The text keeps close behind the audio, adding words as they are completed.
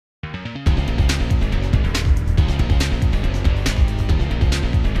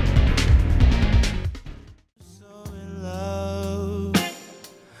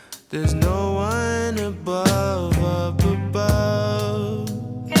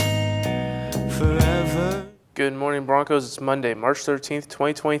Good morning, Broncos. It's Monday, March 13th,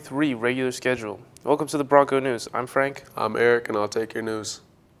 2023, regular schedule. Welcome to the Bronco News. I'm Frank. I'm Eric, and I'll take your news.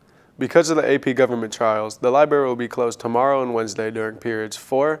 Because of the AP government trials, the library will be closed tomorrow and Wednesday during periods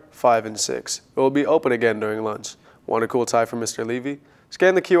 4, 5, and 6. It will be open again during lunch. Want a cool tie from Mr. Levy?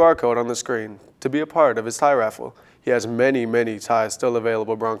 Scan the QR code on the screen to be a part of his tie raffle. He has many, many ties still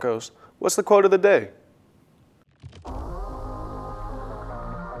available, Broncos. What's the quote of the day?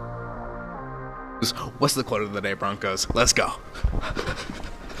 What's the quote of the day, Broncos? Let's go. All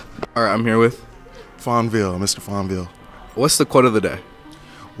right, I'm here with Fonville, Mr. Fonville. What's the quote of the day?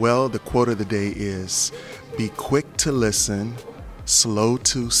 Well, the quote of the day is, be quick to listen, slow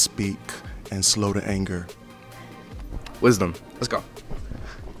to speak, and slow to anger. Wisdom. Let's go.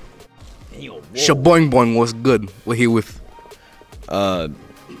 Shaboing boing, what's good? We're here with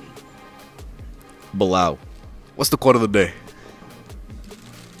Bilal. What's the quote of the day?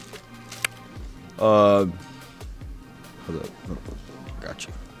 Hold up. Got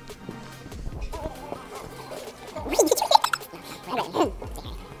you.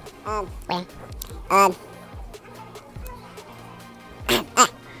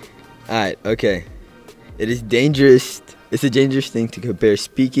 Alright, okay. It's a dangerous thing to compare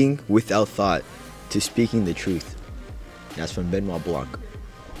speaking without thought to speaking the truth. That's from Benoit Blanc.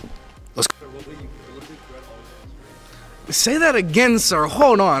 Let's go. Say that again, sir.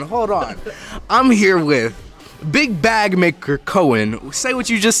 Hold on. I'm here with Big Bag Maker Cohen. Say what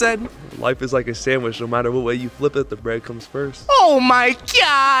you just said. Life is like a sandwich. No matter what way you flip it, the bread comes first. Oh my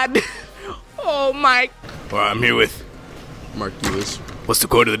God. Oh my. Well, I'm here with Mark Lewis. What's the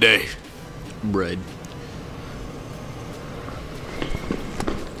quote of the day? Bread.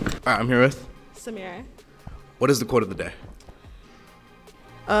 All right, I'm here with Samira. What is the quote of the day?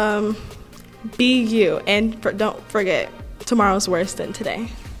 Be you, and don't forget, tomorrow's worse than today.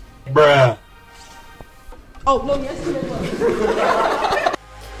 Bruh. Oh, no, yesterday was.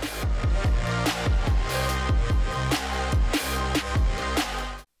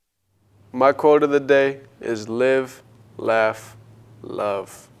 My quote of the day is live, laugh,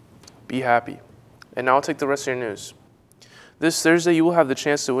 love. Be happy. And now I'll take the rest of your news. This Thursday, you will have the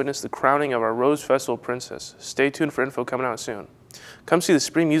chance to witness the crowning of our Rose Festival princess. Stay tuned for info coming out soon. Come see the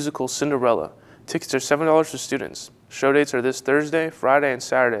spring musical Cinderella. Tickets are $7 for students. Show dates are this Thursday, Friday, and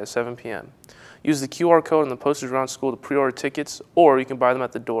Saturday at 7 p.m. Use the QR code on the posters around school to pre-order tickets, or you can buy them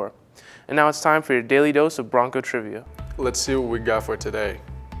at the door. And now it's time for your daily dose of Bronco trivia. Let's see what we got for today.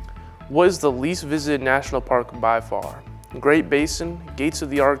 What is the least visited national park by far? Great Basin, Gates of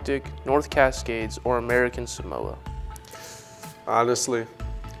the Arctic, North Cascades, or American Samoa? Honestly,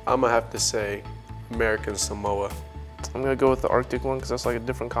 I'm gonna have to say American Samoa. I'm gonna go with the Arctic one because that's like a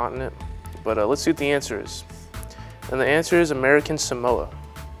different continent. But let's see what the answer is. And the answer is American Samoa.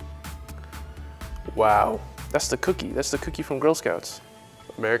 Wow. That's the cookie. That's the cookie from Girl Scouts.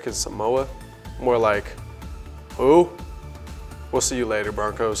 American Samoa? More like, who? We'll see you later,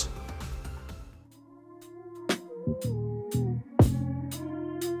 Broncos.